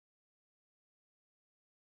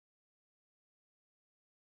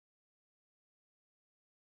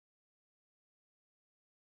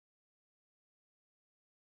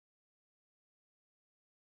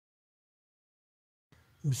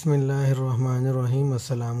बिस्मिल्लाहिर्रहमानिर्रहीम।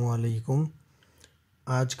 अस्सलामु अलैकुम।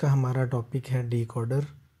 आज का हमारा टॉपिक है डीकोडर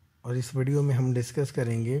और इस वीडियो में हम डिस्कस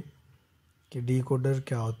करेंगे कि डीकोडर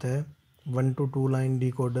क्या होता है, 1 to 2 लाइन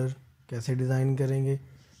डीकोडर कैसे डिज़ाइन करेंगे,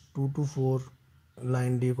 2 to 4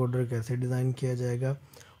 लाइन डीकोडर कैसे डिज़ाइन किया जाएगा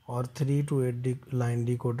और 3 to 8 लाइन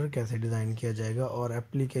डीकोडर कैसे डिज़ाइन किया जाएगा और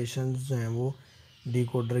एप्लीकेशंस जो हैं वो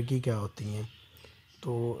डीकोडर की क्या होती हैं।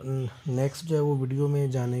 तो नेक्स्ट जो है वो वीडियो में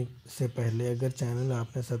जाने से पहले अगर चैनल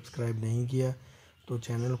आपने सब्सक्राइब नहीं किया तो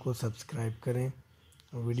चैनल को सब्सक्राइब करें,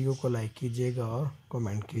 वीडियो को लाइक कीजिएगा और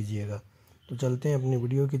कमेंट कीजिएगा। तो चलते हैं अपनी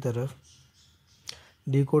वीडियो की तरफ।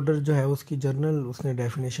 डिकोडर जो है उसकी जर्नल उसने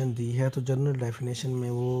डेफिनेशन दी है। तो जर्नल डेफिनेशन में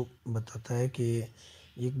वो बताता है कि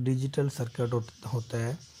एक डिजिटल सर्किट होता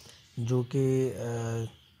है जो कि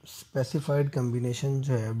स्पेसिफाइड कम्बिनेशन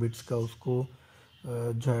जो है बिट्स का उसको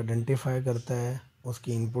जो आइडेंटिफाई करता है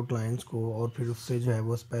उसकी इनपुट लाइंस को, और फिर उससे जो है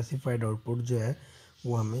वो स्पेसिफाइड आउटपुट जो है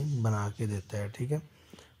वो हमें बना के देता है। ठीक है,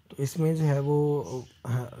 तो इसमें जो है वो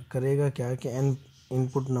करेगा क्या कि N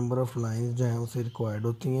input number of lines जो हैं उसे रिक्वायर्ड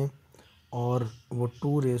होती हैं और वो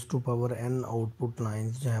 2n आउटपुट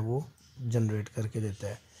लाइंस जो है वो जनरेट करके देता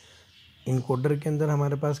है। इनकोडर के अंदर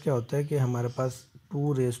हमारे पास क्या होता है कि हमारे पास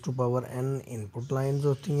 2n इनपुट लाइंस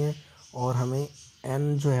होती हैं और हमें n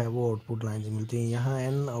जो है वो आउटपुट लाइंस मिलती हैं। यहाँ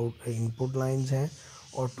n आउट इनपुट लाइंस हैं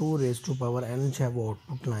और 2n जो है वो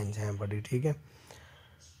आउटपुट लाइंस हैं बड़ी। ठीक है,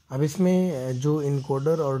 अब इसमें जो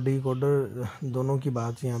इनकोडर और डीकोडर दोनों की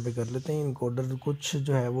बात यहाँ पे कर लेते हैं। इनकोडर कुछ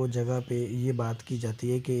जो है वो जगह पे ये बात की जाती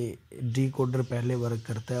है कि डीकोडर पहले वर्क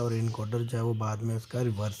करता है और इनकोडर जो है वो बाद में उसका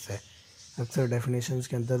रिवर्स है। अक्सर डेफिनेशंस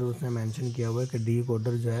के अंदर उसने मेंशन किया हुआ है कि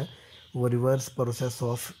डीकोडर जो है वो रिवर्स प्रोसेस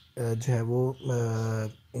ऑफ जो है वो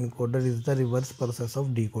encoder is the reverse process of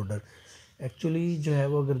decoder. Actually जो है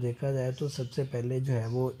वो अगर देखा जाए तो सबसे पहले जो है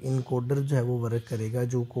वो इनकोडर जो है वो वर्क करेगा,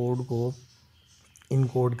 जो कोड को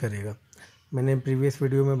इनकोड करेगा। मैंने प्रीवियस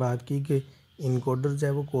वीडियो में बात की कि इनकोडर जो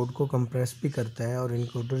है वो कोड को कंप्रेस भी करता है और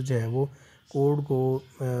इनकोडर जो है वो कोड को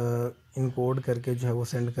इनकोड करके जो है वो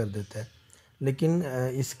सेंड कर देता है। लेकिन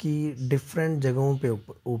इसकी डिफरेंट जगहों पे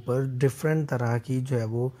ऊपर डिफरेंट तरह की जो है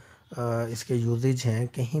वो इसके यूजेज हैं।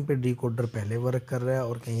 कहीं पे डीकोडर पहले वर्क कर रहा है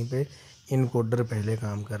और कहीं पे इनकोडर पहले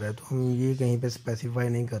काम कर रहा है, तो हम ये कहीं पे स्पेसिफाई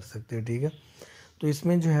नहीं कर सकते। ठीक है, तो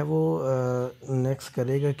इसमें जो है वो नेक्स्ट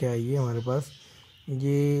करेगा क्या, ये हमारे पास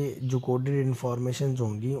ये जो कोडेड इन्फॉर्मेशन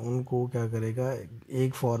होंगी उनको क्या करेगा,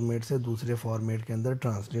 एक फॉर्मेट से दूसरे फॉर्मेट के अंदर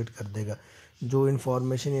ट्रांसलेट कर देगा। जो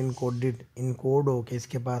इन्फॉर्मेशन इनकोड होके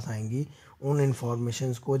इसके पास आएंगी उन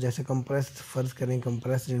इन्फॉर्मेशंस को, जैसे कंप्रेस्ड, फ़र्ज़ करें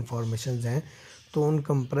कंप्रेस्ड इन्फॉर्मेशंस हैं, तो उन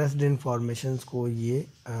कंप्रेस्ड इन्फॉर्मेशंस को ये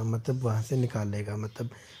मतलब वहाँ से निकालेगा। मतलब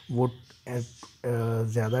वो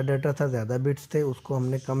ज़्यादा डाटा था, ज़्यादा बिट्स थे, उसको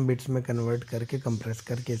हमने कम बिट्स में कन्वर्ट करके कंप्रेस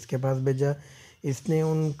करके इसके पास भेजा। इसने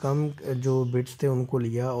उन कम जो बिट्स थे उनको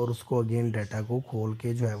लिया और उसको अगेन डाटा को खोल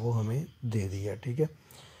के जो है वो हमें दे दिया। ठीक है,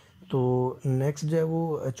 तो नेक्स्ट जो है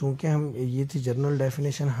वो, चूँकि हम ये थी जनरल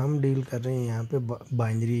डेफिनेशन, हम डील कर रहे हैं यहाँ पे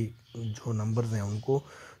बाइनरी जो नंबर्स हैं उनको,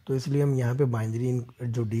 तो इसलिए हम यहाँ पे बाइनरी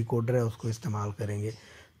जो डीकोडर है उसको इस्तेमाल करेंगे।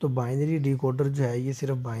 तो बाइनरी डीकोडर जो है ये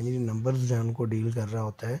सिर्फ बाइनरी नंबर्स जो है उनको डील कर रहा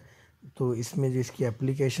होता है। तो इसमें जो इसकी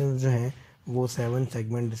एप्लीकेशंस जो हैं वो 7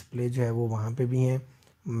 सेगमेंट डिस्प्ले जो है वो वहाँ पे भी हैं।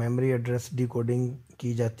 मेमोरी एड्रेस डिकोडिंग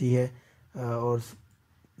की जाती है और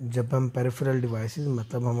जब हम पेरिफेरल डिवाइसेस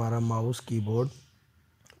मतलब हमारा माउस, कीबोर्ड,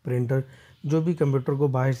 प्रिंटर, जो भी कंप्यूटर को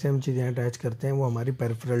बाहर से हम चीज़ें अटैच करते हैं वो हमारी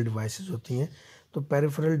पेरिफेरल डिवाइसेस होती हैं। तो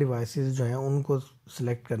पेरिफेरल डिवाइसेस जो हैं उनको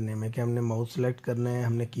सिलेक्ट करने में कि हमने माउस सेलेक्ट करना है,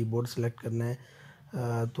 हमने कीबोर्ड सेलेक्ट करना है,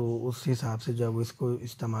 तो उस हिसाब से जो है वो इसको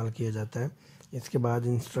इस्तेमाल किया जाता है। इसके बाद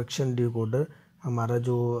इंस्ट्रक्शन डिकोडर, हमारा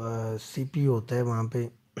जो सीपीयू होता है वहाँ पे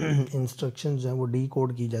इंस्ट्रक्शन जो है वो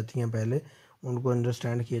डीकोड की जाती हैं, पहले उनको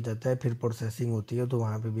अंडरस्टैंड किया जाता है, फिर प्रोसेसिंग होती है, तो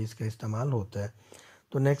वहाँ पे भी इसका इस्तेमाल होता है।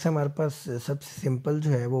 तो नेक्स्ट हमारे पास सबसे सिंपल जो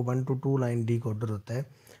है वो 1 to 2 लाइन डीकोडर होता है।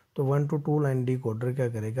 तो 1 to 2 लाइन डीकोडर क्या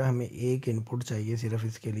करेगा, हमें एक इनपुट चाहिए सिर्फ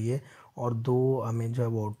इसके लिए और 2 हमें जो है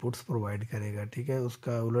वो आउटपुट्स प्रोवाइड करेगा। ठीक है,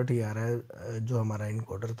 उसका उलट ही आ रहा है जो हमारा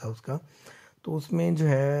इनकोडर था उसका। तो उसमें जो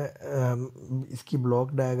है इसकी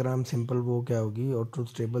ब्लॉक डायग्राम सिंपल वो क्या होगी और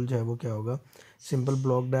ट्रूथ टेबल जो है वो क्या होगा। सिंपल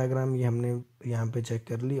ब्लॉक डायग्राम ये हमने यहाँ पे चेक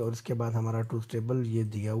कर ली और इसके बाद हमारा ट्रूथ टेबल ये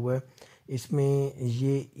दिया हुआ है। इसमें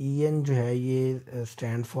ये EN जो है ये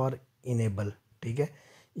स्टैंड फॉर इनेबल। ठीक है,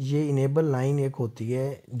 ये इनेबल लाइन एक होती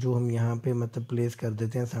है जो हम यहाँ पे मतलब प्लेस कर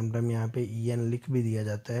देते हैं। समटाइम यहाँ पे EN लिख भी दिया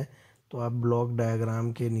जाता है, तो आप ब्लॉक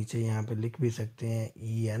डायग्राम के नीचे यहाँ पे लिख भी सकते हैं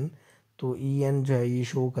EN। तो EN जो है ये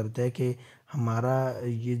शो करता है कि हमारा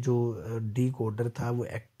ये जो डीकोडर था वो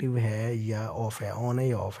एक्टिव है या ऑफ़ है, ऑन है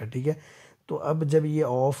या ऑफ़ है। ठीक है, तो अब जब ये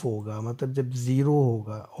ऑफ़ होगा मतलब जब ज़ीरो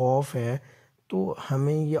होगा, ऑफ़ है, तो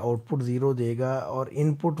हमें ये आउटपुट ज़ीरो देगा और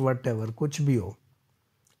इनपुट वट एवर कुछ भी हो,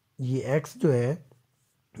 ये एक्स जो है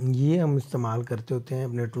ये हम इस्तेमाल करते होते हैं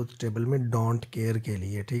अपने ट्रूथ टेबल में डोंट केयर के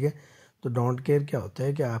लिए, ठीक है। तो डोंट केयर क्या होता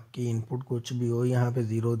है कि आपकी इनपुट कुछ भी हो, यहाँ पे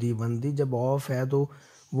ज़ीरो दी, वन दी, जब ऑफ है तो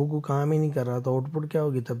वो कोई काम ही नहीं कर रहा, तो आउटपुट क्या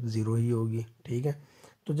होगी, तब ज़ीरो ही होगी, ठीक है।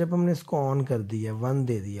 तो जब हमने इसको ऑन कर दिया, वन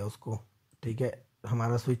दे दिया उसको, ठीक है,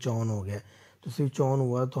 हमारा स्विच ऑन हो गया, तो स्विच ऑन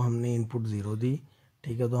हुआ तो हमने इनपुट ज़ीरो दी,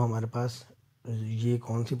 ठीक है। तो हमारे पास ये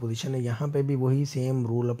कौन सी पोजीशन है, यहाँ पे भी वही सेम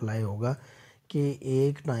रूल अप्लाई होगा कि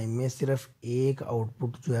एक टाइम में सिर्फ एक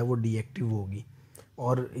आउटपुट जो है वो डीएक्टिव होगी,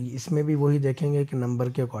 और इसमें भी वही देखेंगे कि नंबर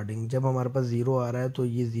के अकॉर्डिंग, जब हमारे पास ज़ीरो आ रहा है तो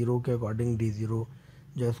ये ज़ीरो के अकॉर्डिंग डी ज़ीरो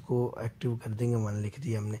जो है उसको एक्टिव कर देंगे, वन लिख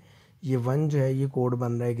दिया हमने। ये वन जो है ये कोड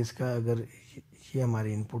बन रहा है किसका, अगर ये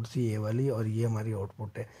हमारी इनपुट थी ये वाली और ये हमारी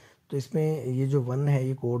आउटपुट है, तो इसमें ये जो वन है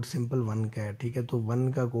ये कोड सिंपल वन का है, ठीक है। तो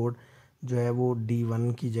वन का कोड जो है वो डी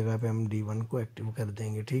वन की जगह पे हम डी वन को एक्टिव कर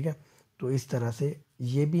देंगे, ठीक है। तो इस तरह से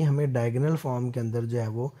ये भी हमें डायगोनल फॉर्म के अंदर जो है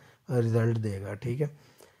वो रिज़ल्ट देगा, ठीक है।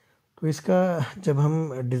 तो इसका जब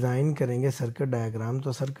हम डिज़ाइन करेंगे सर्किट डायग्राम,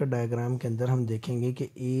 तो सर्किट डायग्राम के अंदर हम देखेंगे कि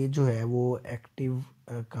ए जो है वो एक्टिव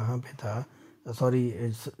कहाँ पे था,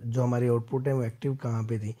 सॉरी जो हमारी आउटपुट है वो एक्टिव कहाँ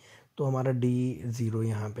पे थी, तो हमारा डी ज़ीरो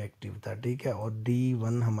यहाँ पे एक्टिव था, ठीक है, और डी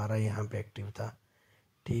वन हमारा यहाँ पे एक्टिव था,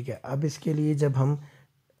 ठीक है। अब इसके लिए जब हम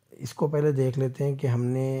इसको पहले देख लेते हैं कि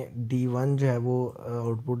हमने डी वन जो है वो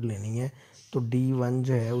आउटपुट लेनी है, तो डी वन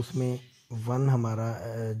जो है उसमें वन हमारा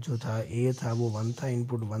जो था ए था वो वन था,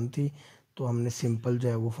 इनपुट वन थी, तो हमने सिंपल जो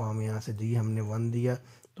है वो फॉर्म यहाँ से दी, हमने वन दिया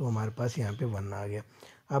तो हमारे पास यहाँ पे वन आ गया।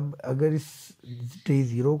 अब अगर इस डी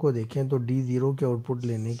ज़ीरो को देखें तो डी ज़ीरो के आउटपुट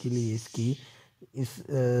लेने के लिए इसकी इस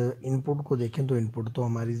इनपुट को देखें तो इनपुट तो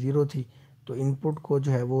हमारी ज़ीरो थी, तो इनपुट को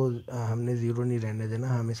जो है वो हमने ज़ीरो नहीं रहने देना,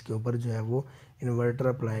 हम इसके ऊपर जो है वो इन्वर्टर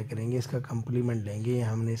अप्लाई करेंगे, इसका कंप्लीमेंट लेंगे,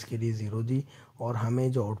 हमने इसके लिए ज़ीरो दी और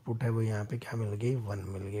हमें जो आउटपुट है वो यहाँ पे क्या मिल गई, वन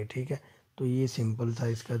मिल गई, ठीक है। तो ये सिंपल था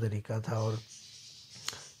इसका तरीका था और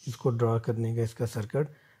इसको ड्रा करने का इसका सर्किट।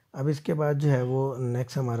 अब इसके बाद जो है वो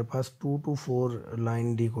नेक्स्ट हमारे पास 2 to 4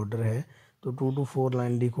 लाइन डिकोडर है, तो 2 to 4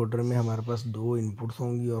 लाइन डिकोडर में हमारे पास दो इनपुट्स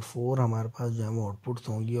होंगी और 4 हमारे पास जो है वो आउटपुट्स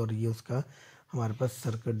होंगी, और ये उसका हमारे पास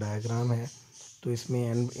सर्किट डायग्राम है। तो इसमें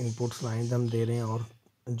एन इनपुट्स लाइन्स हम दे रहे हैं और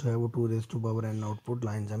जो है वो 2n आउटपुट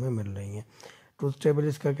लाइन्स हमें मिल रही हैं। ट्रूथ टेबल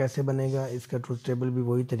इसका कैसे बनेगा, इसका ट्रूथ टेबल भी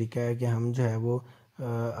वही तरीका है कि हम जो है वो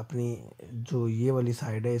अपनी जो ये वाली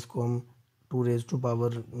साइड है इसको हम 2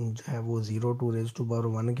 जो है वो 0 2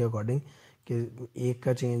 1 के अकॉर्डिंग कि एक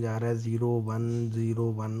का चेंज आ रहा है 0 1 0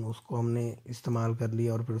 1 उसको हमने इस्तेमाल कर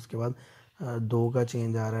लिया, और फिर उसके बाद दो का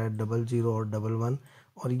चेंज आ रहा है 00 और 11,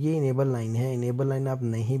 और ये इनेबल लाइन है। इनेबल लाइन आप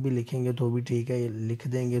नहीं भी लिखेंगे तो भी ठीक है, लिख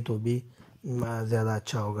देंगे तो भी ज़्यादा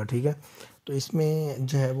अच्छा होगा, ठीक है। तो इसमें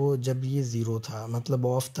जो है वो जब ये ज़ीरो था मतलब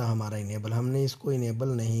ऑफ़ था हमारा इनेबल, हमने इसको इनेबल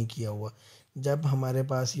नहीं किया हुआ, जब हमारे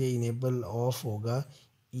पास ये इनेबल ऑफ होगा,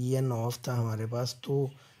 EN ऑफ था हमारे पास, तो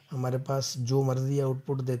हमारे पास जो मर्ज़ी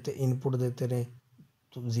आउटपुट देते इनपुट देते रहें,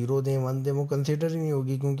 तो ज़ीरो दें वन दें वो कंसिडर ही नहीं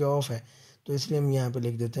होगी क्योंकि ऑफ़ है, तो इसलिए हम यहाँ पे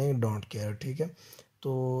लिख देते हैं डोंट केयर, ठीक है।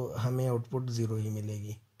 तो हमें आउटपुट ज़ीरो ही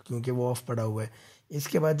मिलेगी क्योंकि वो ऑफ़ पड़ा हुआ है।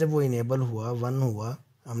 इसके बाद जब वो इनेबल हुआ, वन हुआ,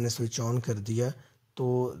 हमने स्विच ऑन कर दिया,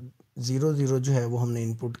 तो 0 0 जो है वो हमने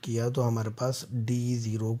इनपुट किया, तो हमारे पास डी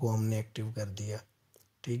ज़ीरो को हमने एक्टिव कर दिया,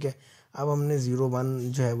 ठीक है। अब हमने 0 1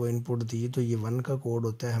 जो है वो इनपुट दी, तो ये 1 का कोड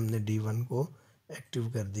होता है, हमने डी वन को एक्टिव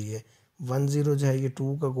कर दिए। 1 0 जो है ये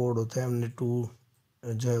 2 का कोड होता है, हमने 2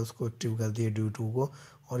 जो है उसको एक्टिव कर दिया डी टू को,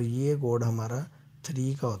 और ये कोड हमारा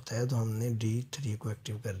 3 का होता है, तो हमने D3 को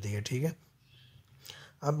एक्टिव कर दिया, ठीक है।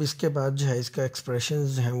 अब इसके बाद जो है इसका एक्सप्रेशन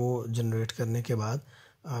जो है वो जनरेट करने के बाद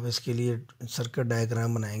आप इसके लिए सर्किट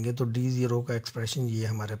डायग्राम बनाएंगे, तो D0 का एक्सप्रेशन ये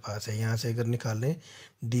हमारे पास है। यहाँ से अगर निकालें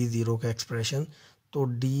D0 का एक्सप्रेशन, तो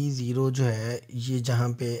D0 जो है ये जहाँ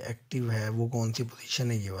पे एक्टिव है वो कौन सी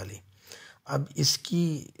पोजीशन है, ये वाली। अब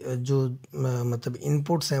इसकी जो मतलब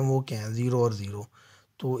इनपुट्स हैं वो क्या हैं, 0 और 0,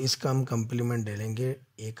 तो इसका हम कंप्लीमेंट ले लेंगे,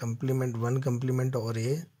 ए कंप्लीमेंट 1 कंप्लीमेंट और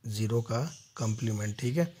ए 0 का कंप्लीमेंट,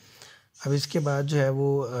 ठीक है। अब इसके बाद जो है वो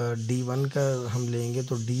D1 का हम लेंगे,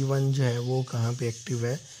 तो D1 जो है वो कहाँ पे एक्टिव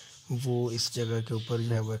है, वो इस जगह के ऊपर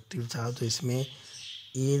जो है वो एक्टिव था, तो इसमें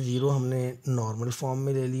A0 हमने नॉर्मल फॉर्म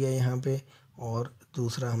में ले लिया यहाँ पे, और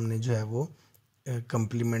दूसरा हमने जो है वो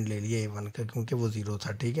कंप्लीमेंट ले लिया A1 का क्योंकि वो 0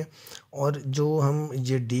 था, ठीक है। और जो हम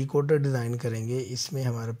ये डिकोडर डिज़ाइन करेंगे इसमें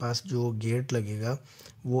हमारे पास जो गेट लगेगा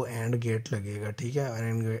वो एंड गेट लगेगा, ठीक है, और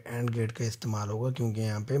एंड गेट का इस्तेमाल होगा क्योंकि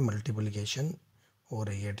यहाँ पे मल्टीप्लिकेशन हो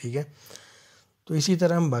रही है, ठीक है। तो इसी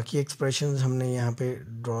तरह हम बाकी एक्सप्रेशंस हमने यहाँ पे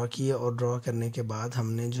ड्रॉ किए, और ड्रॉ करने के बाद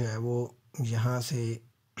हमने जो है वो यहाँ से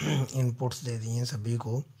इनपुट्स दे दिए हैं सभी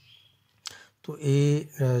को, तो ए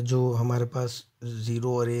जो हमारे पास 0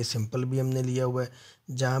 और ए सिंपल भी हमने लिया हुआ है।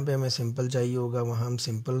 जहाँ पे हमें सिंपल चाहिए होगा वहाँ हम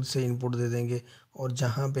सिंपल से इनपुट दे देंगे, और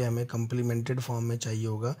जहाँ पे हमें कम्प्लीमेंटेड फॉर्म में चाहिए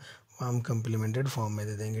होगा वहाँ हम कम्प्लीमेंटेड फॉर्म में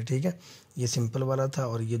दे देंगे। ठीक है, ये सिंपल वाला था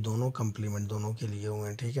और ये दोनों कम्प्लीमेंट दोनों के लिए हुए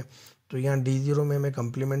हैं। ठीक है, तो यहाँ D0 में हमें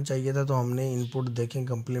कम्प्लीमेंट चाहिए था, तो हमने इनपुट देखें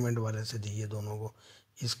कम्प्लीमेंट वाले से दी है दोनों को,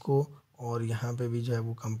 इसको, और यहाँ पे भी जो है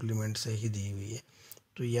वो कम्प्लीमेंट से ही दी हुई है।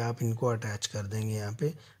 तो ये आप इनको अटैच कर देंगे यहाँ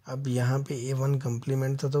पे। अब यहाँ पे A1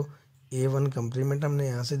 कम्प्लीमेंट था, तो A1 कम्प्लीमेंट हमने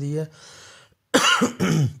यहाँ से दिया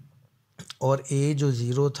और A जो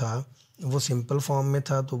 0 था वो सिंपल फॉर्म में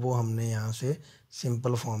था, तो वो हमने यहाँ से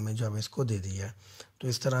सिंपल फॉर्म में जो अब इसको दे दिया। तो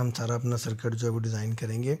इस तरह हम सारा अपना सर्किट जो है वो डिज़ाइन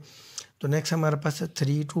करेंगे। तो नेक्स्ट हमारे पास है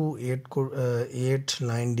 3 to 8 को 8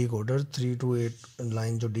 लाइन डिकोडर। 3 to 8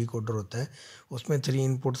 लाइन जो डिकोडर होता है उसमें 3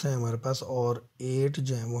 इनपुट्स हैं हमारे पास, और 8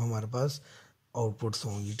 जो है वो हमारे पास आउटपुट्स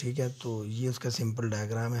होंगी। ठीक है, तो ये उसका सिंपल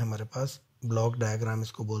डायग्राम है हमारे पास, ब्लॉक डायग्राम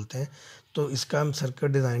इसको बोलते हैं। तो इसका हम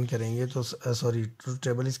सर्किट डिज़ाइन करेंगे, तो सॉरी ट्रूथ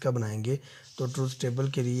टेबल इसका बनाएंगे। तो ट्रूथ टेबल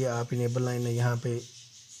के लिए आप इनेबल लाइन यहाँ पे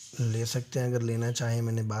ले सकते हैं अगर लेना चाहें,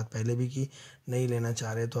 मैंने बात पहले भी की। नहीं लेना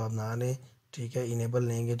चाह रहे तो आप ना लें। ठीक है, इनेबल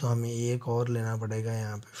लेंगे तो हमें एक और लेना पड़ेगा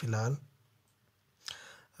यहाँ पे फ़िलहाल,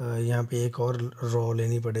 यहाँ पे एक और रॉ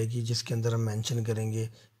लेनी पड़ेगी जिसके अंदर हम मेंशन करेंगे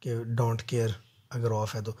कि डोंट केयर अगर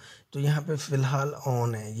ऑफ है तो यहाँ पे फ़िलहाल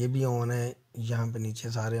ऑन है, ये भी ऑन है, यहाँ पे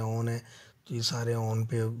नीचे सारे ऑन है। तो ये सारे ऑन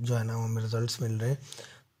पे जो है ना हमें रिजल्ट्स मिल रहे हैं।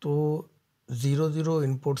 तो 0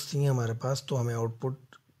 इनपुट्स थी हमारे पास, तो हमें आउटपुट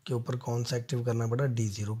के ऊपर कौन सा एक्टिव करना पड़ा,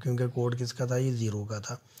 D0, क्योंकि कोड किसका था, ये 0 का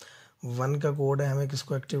था। 1 का कोड है, हमें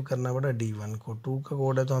किसको एक्टिव करना पड़ा, D1 को। 2 का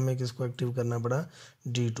कोड है तो हमें किसको एक्टिव करना पड़ा,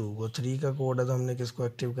 D2 को। 3 का कोड है तो हमने किसको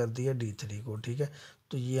एक्टिव कर दिया, D3 को। ठीक है,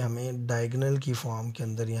 तो ये हमें डायगोनल की फॉर्म के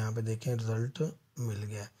अंदर यहाँ पे देखें रिज़ल्ट मिल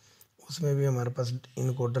गया। उसमें भी हमारे पास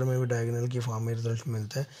इनकोडर में भी डायगोनल की फॉर्म में रिज़ल्ट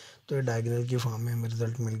मिलता है, तो ये डायगोनल की फॉर्म में हमें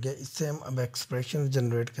रिज़ल्ट मिल गया। इससे हम अब एक्सप्रेशन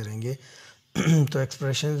जनरेट करेंगे तो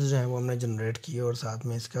एक्सप्रेशन जो है वो हमने जनरेट किए और साथ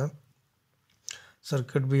में इसका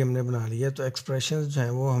सर्किट भी हमने बना लिया। तो एक्सप्रेशन जो है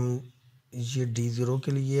वो हम ये D0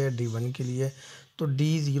 के लिए है, D1 के लिए। तो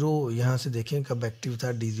D0 यहाँ से देखें कब एक्टिव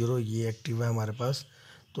था, D0 ये एक्टिव है हमारे पास।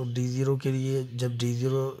 तो D0 के लिए जब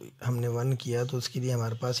D0 हमने 1 किया तो उसके लिए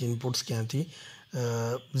हमारे पास इनपुट्स क्या थी,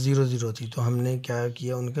 0 थी। तो हमने क्या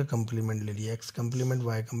किया, उनका कम्प्लीमेंट ले लिया, X complement,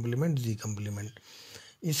 Y complement, Z complement.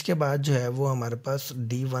 इसके बाद जो है वो हमारे पास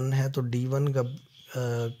D1 है, तो D1 का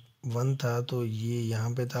 1 था तो ये यहाँ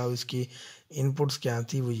पे था। इसकी इनपुट्स क्या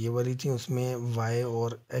थी, वो ये वाली थी, उसमें y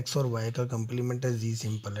और x और y का कम्प्लीमेंट है, z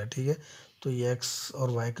सिंपल है। ठीक है, तो ये x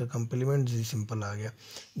और y का कम्प्लीमेंट z सिंपल आ गया।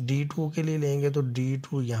 D2 के लिए लेंगे तो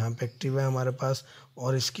D2 यहाँ पे एक्टिव है हमारे पास,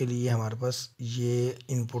 और इसके लिए हमारे पास ये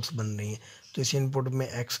इनपुट्स बन रही हैं। तो इस इनपुट में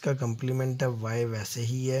x का कम्प्लीमेंट है, y वैसे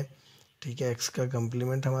ही है। ठीक है, x का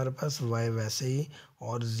कम्प्लीमेंट हमारे पास, y वैसे ही,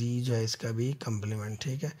 और z जो है इसका भी कम्प्लीमेंट।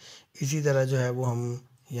 ठीक है, इसी तरह जो है वो हम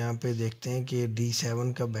यहाँ पे देखते हैं कि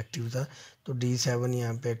D7 कब एक्टिव था। तो D7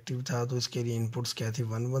 यहाँ पे एक्टिव था, तो इसके लिए इनपुट्स क्या थी,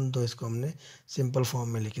 1 1, तो इसको हमने सिंपल फॉर्म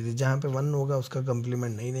में लिखी थी। जहाँ पे 1 होगा उसका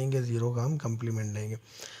कम्प्लीमेंट नहीं लेंगे, 0 का हम कम्प्लीमेंट लेंगे।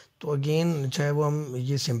 तो अगेन चाहे वो हम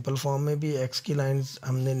ये सिंपल फॉर्म में भी x की लाइंस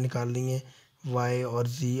हमने निकाल ली हैं, y और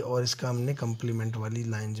z, और इसका हमने कम्प्लीमेंट वाली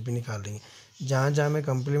लाइंस भी निकाल ली हैं। जहाँ जहाँ हमें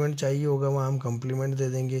कम्प्लीमेंट चाहिए होगा वहाँ हम कम्प्लीमेंट दे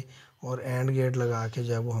देंगे, और एंड गेट लगा के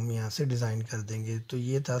जो है वो हम यहाँ से डिज़ाइन कर देंगे। तो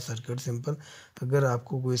ये था सर्किट सिंपल। अगर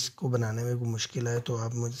आपको कोई इसको बनाने में कोई मुश्किल आए तो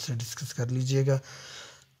आप मुझसे डिस्कस कर लीजिएगा।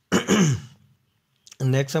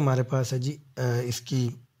 नेक्स्ट हमारे पास है जी इसकी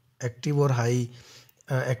एक्टिव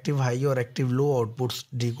हाई और एक्टिव लो आउटपुट्स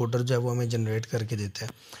डिकोडर जो है वो हमें जनरेट करके देता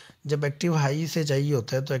है। जब एक्टिव हाई से चाहिए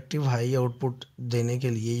होता है तो एक्टिव हाई आउटपुट देने के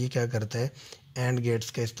लिए ये क्या करता है, एंड गेट्स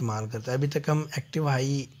का इस्तेमाल करता है। अभी तक हम एक्टिव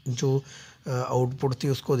हाई जो आउटपुट थी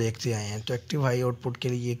उसको देखते आए हैं, तो एक्टिव हाई आउटपुट के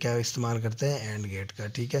लिए ये क्या इस्तेमाल करते हैं, एंड गेट का।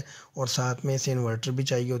 ठीक है, और साथ में इसे इन्वर्टर भी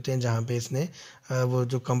चाहिए होते हैं जहाँ पे इसने वो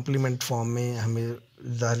जो कम्प्लीमेंट फॉर्म में हमें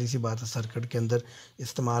ज़ाहिर सी बात है सर्किट के अंदर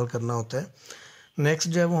इस्तेमाल करना होता है। नेक्स्ट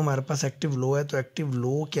जो है वो हमारे पास एक्टिव लो है। तो एक्टिव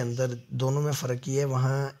लो के अंदर दोनों में फ़र्क ये है,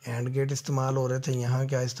 वहाँ एंड गेट इस्तेमाल हो रहे थे, यहाँ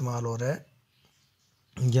क्या इस्तेमाल हो रहा है,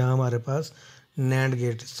 यहाँ हमारे पास नैंड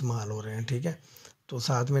गेट इस्तेमाल हो रहे हैं। ठीक है, तो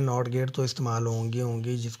साथ में नॉट गेट तो इस्तेमाल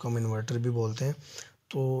होंगे जिसको हम इन्वर्टर भी बोलते हैं।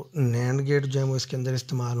 तो नैंड गेट जो है वो इसके अंदर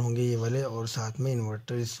इस्तेमाल होंगे ये वाले, और साथ में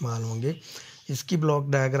इन्वर्टर इस्तेमाल होंगे। इसकी ब्लॉक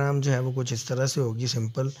डायग्राम जो है वो कुछ इस तरह से होगी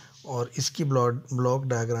सिंपल, और इसकी ब्लॉक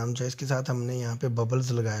डायग्राम जो है इसके साथ हमने यहाँ पे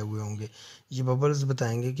बबल्स लगाए हुए होंगे। ये बबल्स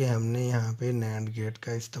बताएंगे कि हमने यहाँ पे नैंड गेट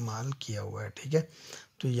का इस्तेमाल किया हुआ है। ठीक है,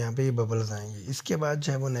 तो यहाँ पे ये बबल्स आएंगे। इसके बाद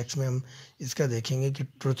जो है वो नेक्स्ट में हम इसका देखेंगे कि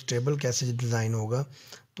ट्रुथ टेबल कैसे डिज़ाइन होगा।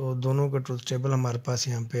 तो दोनों का ट्रुथ टेबल हमारे पास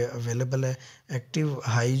यहाँ पे अवेलेबल है। एक्टिव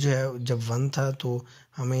हाई जो है जब 1 था तो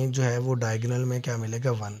हमें जो है वो डायगोनल में क्या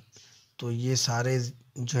मिलेगा 1। तो ये सारे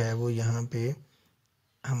जो है वो यहाँ पे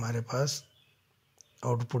हमारे पास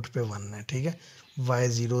आउटपुट पे 1 है, ठीक है।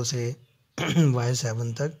 y0 से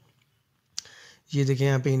y7 तक ये देखें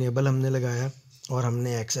यहाँ पे इनेबल हमने लगाया और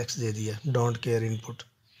हमने x दे दिया, डोंट केयर इनपुट,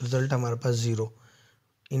 रिजल्ट हमारे पास 0।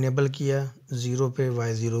 इनेबल किया 0 पे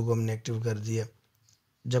y0 को हमने एक्टिव कर दिया।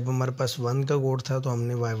 जब हमारे पास 1 का कोड था तो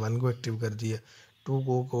हमने y1 को एक्टिव कर दिया, 2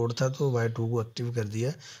 को कोड था तो y2 को एक्टिव कर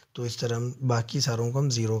दिया। तो इस तरह हम बाकी सारों को हम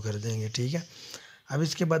 0 कर देंगे, ठीक है। अब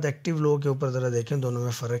इसके बाद एक्टिव लो के ऊपर ज़रा देखें दोनों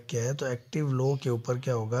में फ़र्क क्या है। तो एक्टिव लो के ऊपर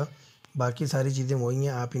क्या होगा, बाकी सारी चीज़ें वही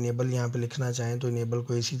हैं। आप इनेबल यहाँ पे लिखना चाहें तो इनेबल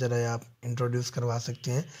को इसी तरह आप इंट्रोड्यूस करवा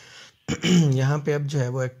सकते हैं। यहाँ पे अब जो है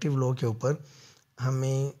वो एक्टिव लो के ऊपर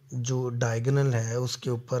हमें जो डायगोनल है उसके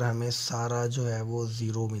ऊपर हमें सारा जो है वो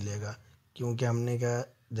 0 मिलेगा, क्योंकि हमने क्या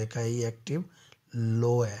देखा है ये एक्टिव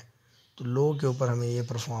लो है। तो लो के ऊपर हमें ये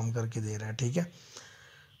परफॉर्म करके दे रहा है, ठीक है।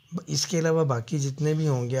 इसके अलावा बाकी जितने भी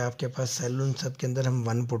होंगे आपके पास सेल, उन सब के अंदर हम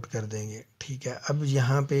 1 पुट कर देंगे, ठीक है। अब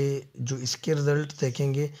यहाँ पे जो इसके रिजल्ट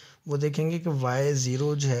देखेंगे वो देखेंगे कि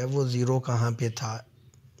y0 जो है वो 0 कहाँ पे था,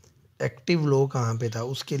 एक्टिव लो कहाँ पे था,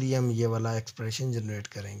 उसके लिए हम ये वाला एक्सप्रेशन जनरेट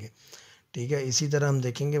करेंगे, ठीक है। इसी तरह हम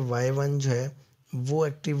देखेंगे y1 जो है वो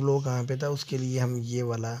एक्टिव लो कहाँ पे था, उसके लिए हम ये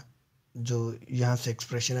वाला जो यहाँ से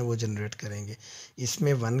एक्सप्रेशन है वो जनरेट करेंगे,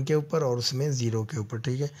 इसमें 1 के ऊपर और उसमें 0 के ऊपर,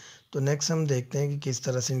 ठीक है। तो नेक्स्ट हम देखते हैं कि किस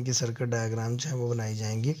तरह से इनकी सर्किट डायग्राम जो है वो बनाई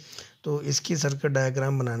जाएंगी। तो इसकी सर्किट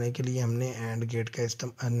डायग्राम बनाने के लिए हमने नैंड गेट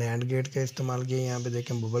का इस्तेमाल किया। यहाँ पे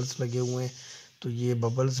देखें बबल्स लगे हुए हैं, तो ये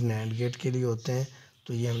बबल्स नैंड गेट के लिए होते हैं,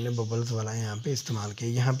 तो ये हमने बबल्स वाला यहाँ पे इस्तेमाल किया।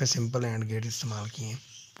 यहाँ पे सिंपल एंड गेट इस्तेमाल किए हैं।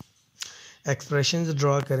 एक्सप्रेशन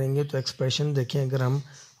ड्रॉ करेंगे तो एक्सप्रेशन देखें, अगर हम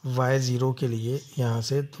y0 के लिए यहाँ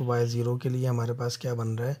से, तो y0 के लिए हमारे पास क्या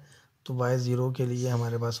बन रहा है, तो y0 के लिए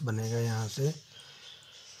हमारे पास बनेगा यहाँ से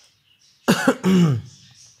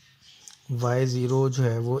y0 जो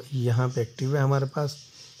है वो यहाँ पे एक्टिव है हमारे पास,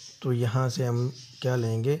 तो यहाँ से हम क्या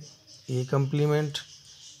लेंगे a कम्प्लीमेंट,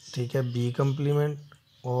 ठीक है, b कम्प्लीमेंट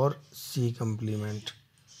और c कम्प्लीमेंट,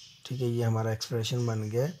 ठीक है। ये हमारा एक्सप्रेशन बन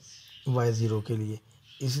गया है y0 के लिए।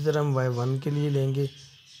 इसी तरह हम y1 के लिए लेंगे,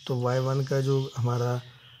 तो y1 का जो हमारा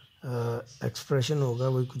एक्सप्रेशन होगा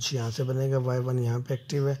वही कुछ यहाँ से बनेगा। y1 यहाँ पे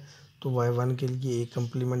एक्टिव है, तो y1 के लिए a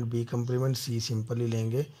complement b complement c simple ही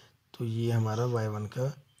लेंगे, तो ये हमारा y1 का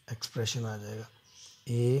एक्सप्रेशन आ जाएगा,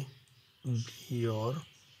 a b और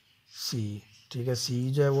c, ठीक है।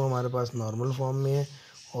 c जो है वो हमारे पास नॉर्मल फॉर्म में है,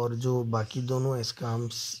 और जो बाकी दोनों है इसका हम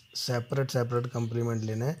सेपरेट कम्प्लीमेंट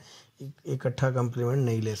लेना है, इकट्ठा कम्प्लीमेंट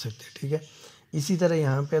नहीं ले सकते, ठीक है। इसी तरह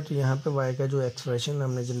यहाँ पे, तो यहाँ पे y का जो एक्सप्रेशन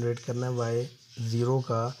हमने जनरेट करना है y0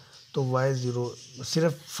 का, तो y0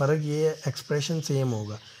 सिर्फ फ़र्क ये है एक्सप्रेशन सेम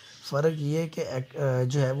होगा, फ़र्क ये है कि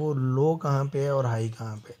जो है वो लो कहाँ पे है और हाई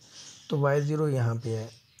कहाँ पे। तो y0 यहाँ पे है,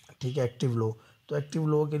 ठीक है, एक्टिव लो। तो एक्टिव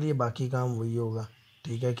लो के लिए बाकी काम वही होगा,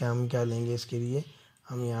 ठीक है। हम क्या लेंगे इसके लिए,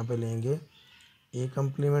 हम यहाँ पे लेंगे a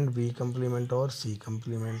कम्प्लीमेंट b कम्प्लीमेंट और c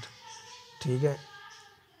कम्प्लीमेंट, ठीक है,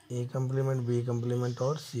 a कम्प्लीमेंट b कम्प्लीमेंट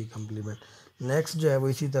और c कम्प्लीमेंट। नेक्स्ट जो है वो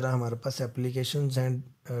इसी तरह हमारे पास एप्लीकेशंस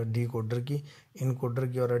हैं डिकोडर की, इनकोडर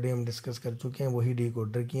की ऑलरेडी हम डिस्कस कर चुके हैं, वही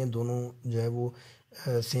डिकोडर की हैं। दोनों जो है वो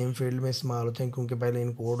सेम फील्ड में इस्तेमाल होते हैं, क्योंकि पहले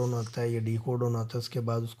इनकोड होना होता है या डिकोड होना होता है, उसके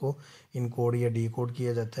बाद उसको इनकोड या डिकोड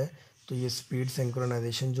किया जाता है। तो ये स्पीड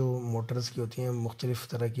सिंक्रोनाइजेशन जो मोटर्स की होती हैं, मुख्तलिफ़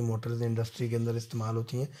तरह की मोटर्स इंडस्ट्री के अंदर इस्तेमाल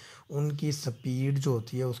होती हैं, उनकी स्पीड जो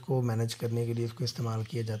होती है उसको मैनेज करने के लिए इसको इस्तेमाल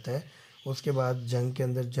किया जाता है। उसके बाद जंग के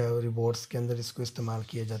अंदर जो है रिबोट्स के अंदर इसको इस्तेमाल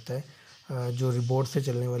किया जाता है, जो रिबोट से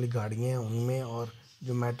चलने वाली गाड़ियाँ हैं उनमें, और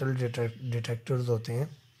जो मेटल डिटेक्टर्स होते हैं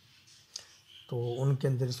तो उनके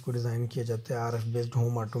अंदर इसको डिज़ाइन किया जाता है। RF बेस्ड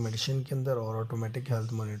होम ऑटोमेशन के अंदर और ऑटोमेटिक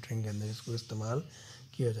हेल्थ मॉनिटरिंग के अंदर इसको इस्तेमाल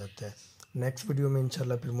किया जाता है। नेक्स्ट वीडियो में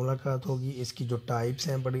इंशाल्लाह फिर मुलाकात होगी। इसकी जो टाइप्स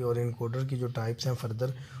हैं बड़ी, और इनकोडर की जो टाइप्स हैं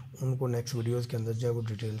फर्दर, उनको नेक्स्ट वीडियोज़ के अंदर जो है वो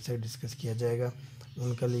डिटेल से डिस्कस किया जाएगा।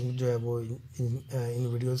 उनका लिंक जो है वो इन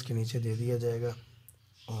वीडियोज़ के नीचे दे दिया जाएगा,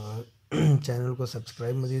 और चैनल को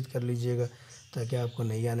सब्सक्राइब मज़ीद कर लीजिएगा ताकि आपको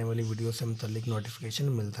नई आने वाली वीडियो से मुतल्लिक नोटिफिकेशन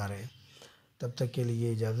मिलता रहे। तब तक के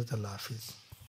लिए इजाज़त, अल्लाह हाफिज़।